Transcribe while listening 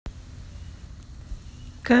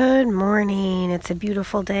Good morning. It's a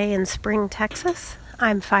beautiful day in Spring, Texas.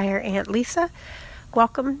 I'm Fire Ant Lisa.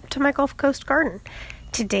 Welcome to my Gulf Coast garden.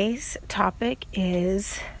 Today's topic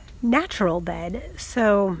is natural bed.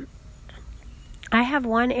 So I have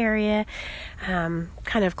one area kind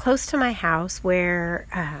of close to my house where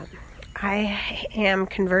I am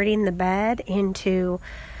converting the bed into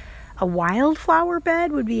a wildflower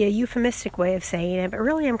bed, would be a euphemistic way of saying it, but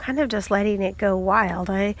really I'm kind of just letting it go wild.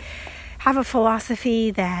 I have a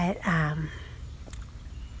philosophy that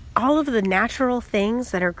all of the natural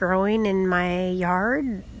things that are growing in my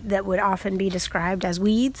yard that would often be described as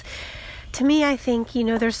weeds, to me, I think,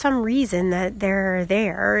 there's some reason that they're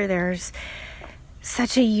there. There's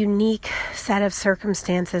such a unique set of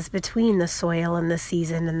circumstances between the soil and the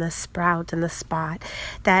season and the sprout and the spot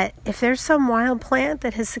that if there's some wild plant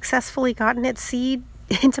that has successfully gotten its seed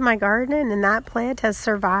into my garden and that plant has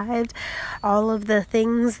survived all of the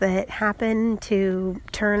things that happen to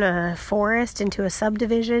turn a forest into a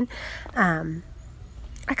subdivision, I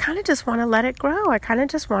kind of just want to let it grow. I kind of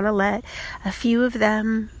just want to let a few of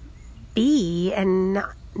them be and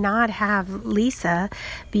not have Lisa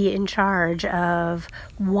be in charge of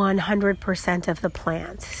 100% of the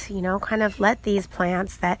plants. Kind of let these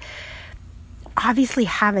plants that obviously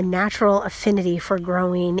have a natural affinity for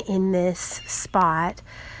growing in this spot,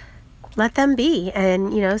 let them be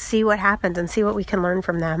and, see what happens and see what we can learn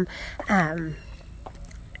from them.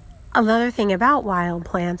 Another thing about wild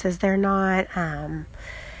plants is they're not,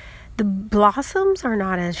 the blossoms are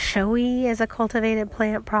not as showy as a cultivated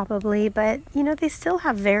plant probably, but, they still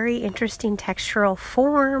have very interesting textural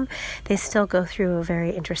form. They still go through a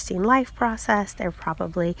very interesting life process. They're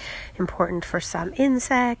probably important for some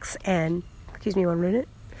insects and excuse me 1 minute.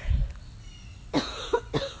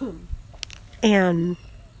 And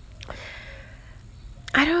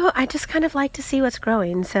I just kind of like to see what's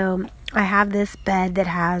growing. So I have this bed that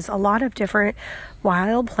has a lot of different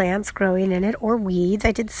wild plants growing in it or weeds.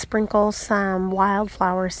 I did sprinkle some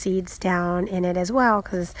wildflower seeds down in it as well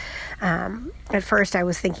because at first I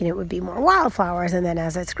was thinking it would be more wildflowers, and then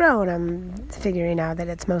as it's grown I'm figuring out that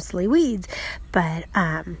it's mostly weeds. But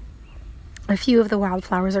a few of the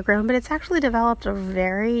wildflowers are grown, but it's actually developed a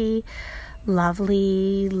very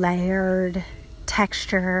lovely layered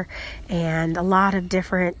texture, and a lot of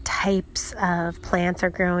different types of plants are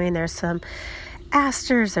growing. There's some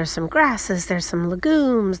asters, there's some grasses, there's some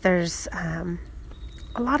legumes, there's a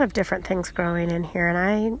lot of different things growing in here, and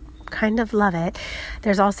I kind of love it.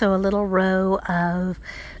 There's also a little row of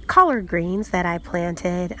collard greens that I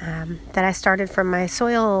planted that I started from my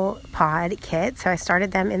soil pod kit. So I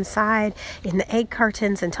started them inside in the egg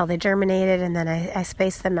cartons until they germinated, and then I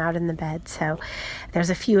spaced them out in the bed. So there's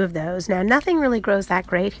a few of those. Now nothing really grows that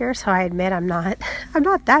great here, so I admit I'm not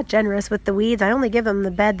that generous with the weeds. I only give them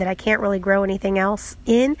the bed that I can't really grow anything else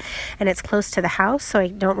in, and it's close to the house, so I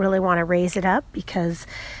don't really want to raise it up because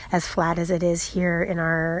as flat as it is here in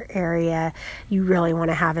our area, you really want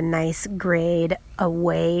to have a nice grade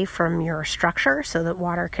away from your structure so that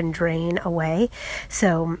water can drain away.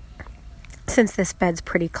 So since this bed's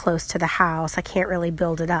pretty close to the house, I can't really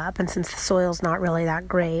build it up. And since the soil's not really that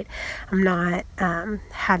great, I'm not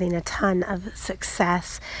having a ton of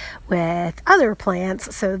success with other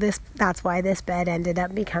plants. So that's why this bed ended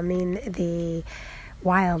up becoming the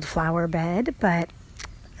wildflower bed. But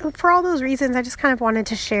for all those reasons, I just kind of wanted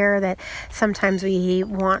to share that sometimes we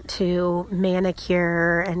want to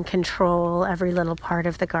manicure and control every little part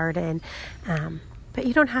of the garden, but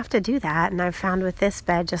you don't have to do that. And I've found with this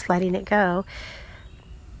bed, just letting it go,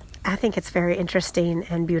 I think it's very interesting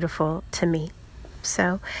and beautiful to me.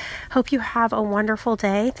 So hope you have a wonderful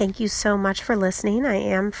day. Thank you so much for listening. I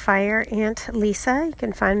am Fire Ant Lisa. You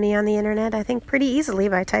can find me on the internet, I think, pretty easily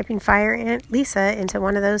by typing Fire Ant Lisa into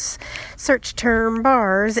one of those search term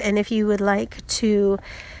bars. And if you would like to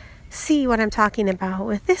see what I'm talking about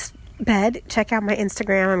with this bed, check out my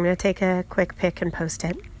Instagram. I'm going to take a quick pic and post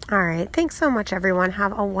it. All right. Thanks so much, everyone.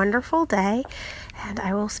 Have a wonderful day, and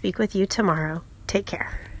I will speak with you tomorrow. Take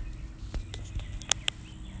care.